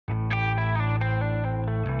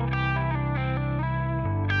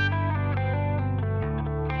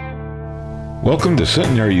Welcome to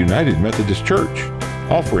Centenary United Methodist Church,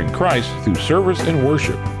 offering Christ through service and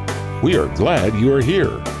worship. We are glad you are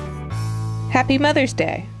here. Happy Mother's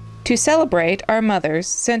Day! To celebrate our mothers,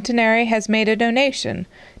 Centenary has made a donation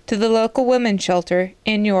to the local women's shelter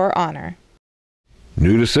in your honor.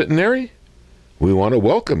 New to Centenary? We want to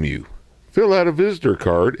welcome you. Fill out a visitor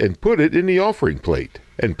card and put it in the offering plate.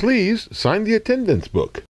 And please sign the attendance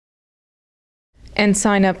book. And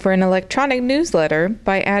sign up for an electronic newsletter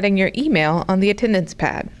by adding your email on the attendance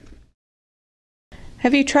pad.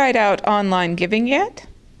 Have you tried out online giving yet?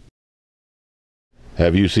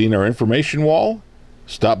 Have you seen our information wall?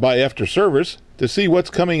 Stop by after service to see what's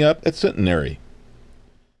coming up at Centenary.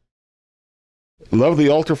 Love the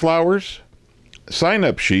altar flowers?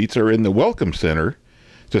 Sign-up sheets are in the Welcome Center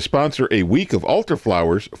to sponsor a week of altar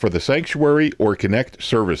flowers for the sanctuary or Connect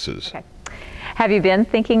services. Okay. Have you been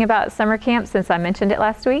thinking about summer camp since I mentioned it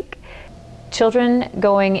last week? Children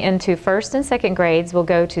going into 1st and 2nd grades will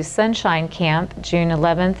go to Sunshine Camp June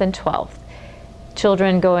 11th and 12th.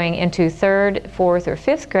 Children going into 3rd, 4th, or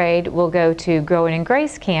 5th grade will go to Growing in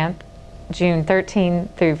Grace Camp June 13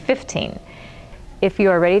 through 15. If you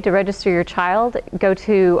are ready to register your child, go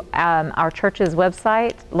to our church's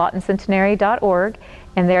website, lawtoncentenary.org,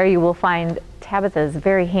 and there you will find Tabitha's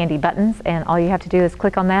very handy buttons, and all you have to do is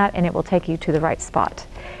click on that and it will take you to the right spot.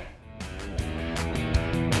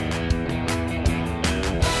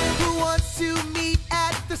 Who wants to meet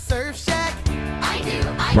at the Surf Shack?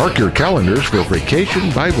 I Mark your calendars for Vacation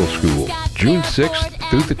Bible School, June 6th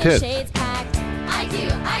through the 10th.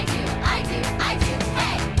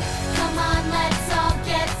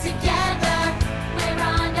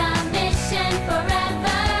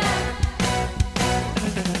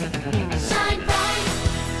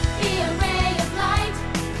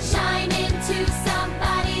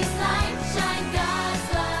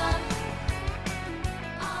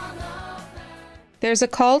 There's a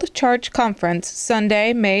call to charge conference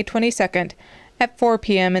Sunday, May 22nd at 4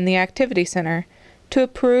 p.m. in the Activity Center to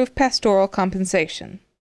approve pastoral compensation.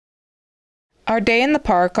 Our day in the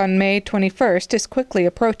park on May 21st is quickly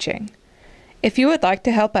approaching. If you would like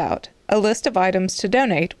to help out, a list of items to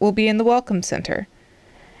donate will be in the Welcome Center.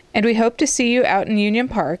 And we hope to see you out in Union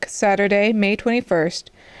Park Saturday, May 21st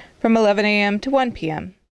from 11 a.m. to 1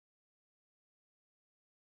 p.m.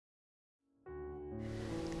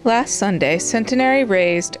 Last Sunday, Centenary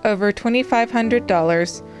raised over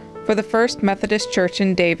 $2,500 for the First Methodist Church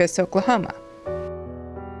in Davis, Oklahoma.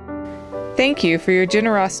 Thank you for your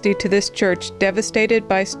generosity to this church devastated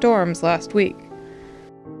by storms last week.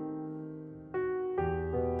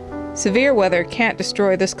 Severe weather can't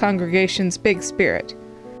destroy this congregation's big spirit.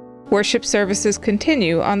 Worship services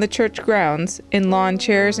continue on the church grounds in lawn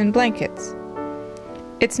chairs and blankets.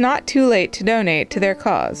 It's not too late to donate to their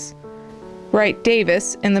cause. Write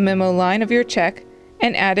Davis in the memo line of your check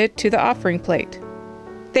and add it to the offering plate.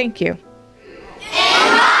 Thank you.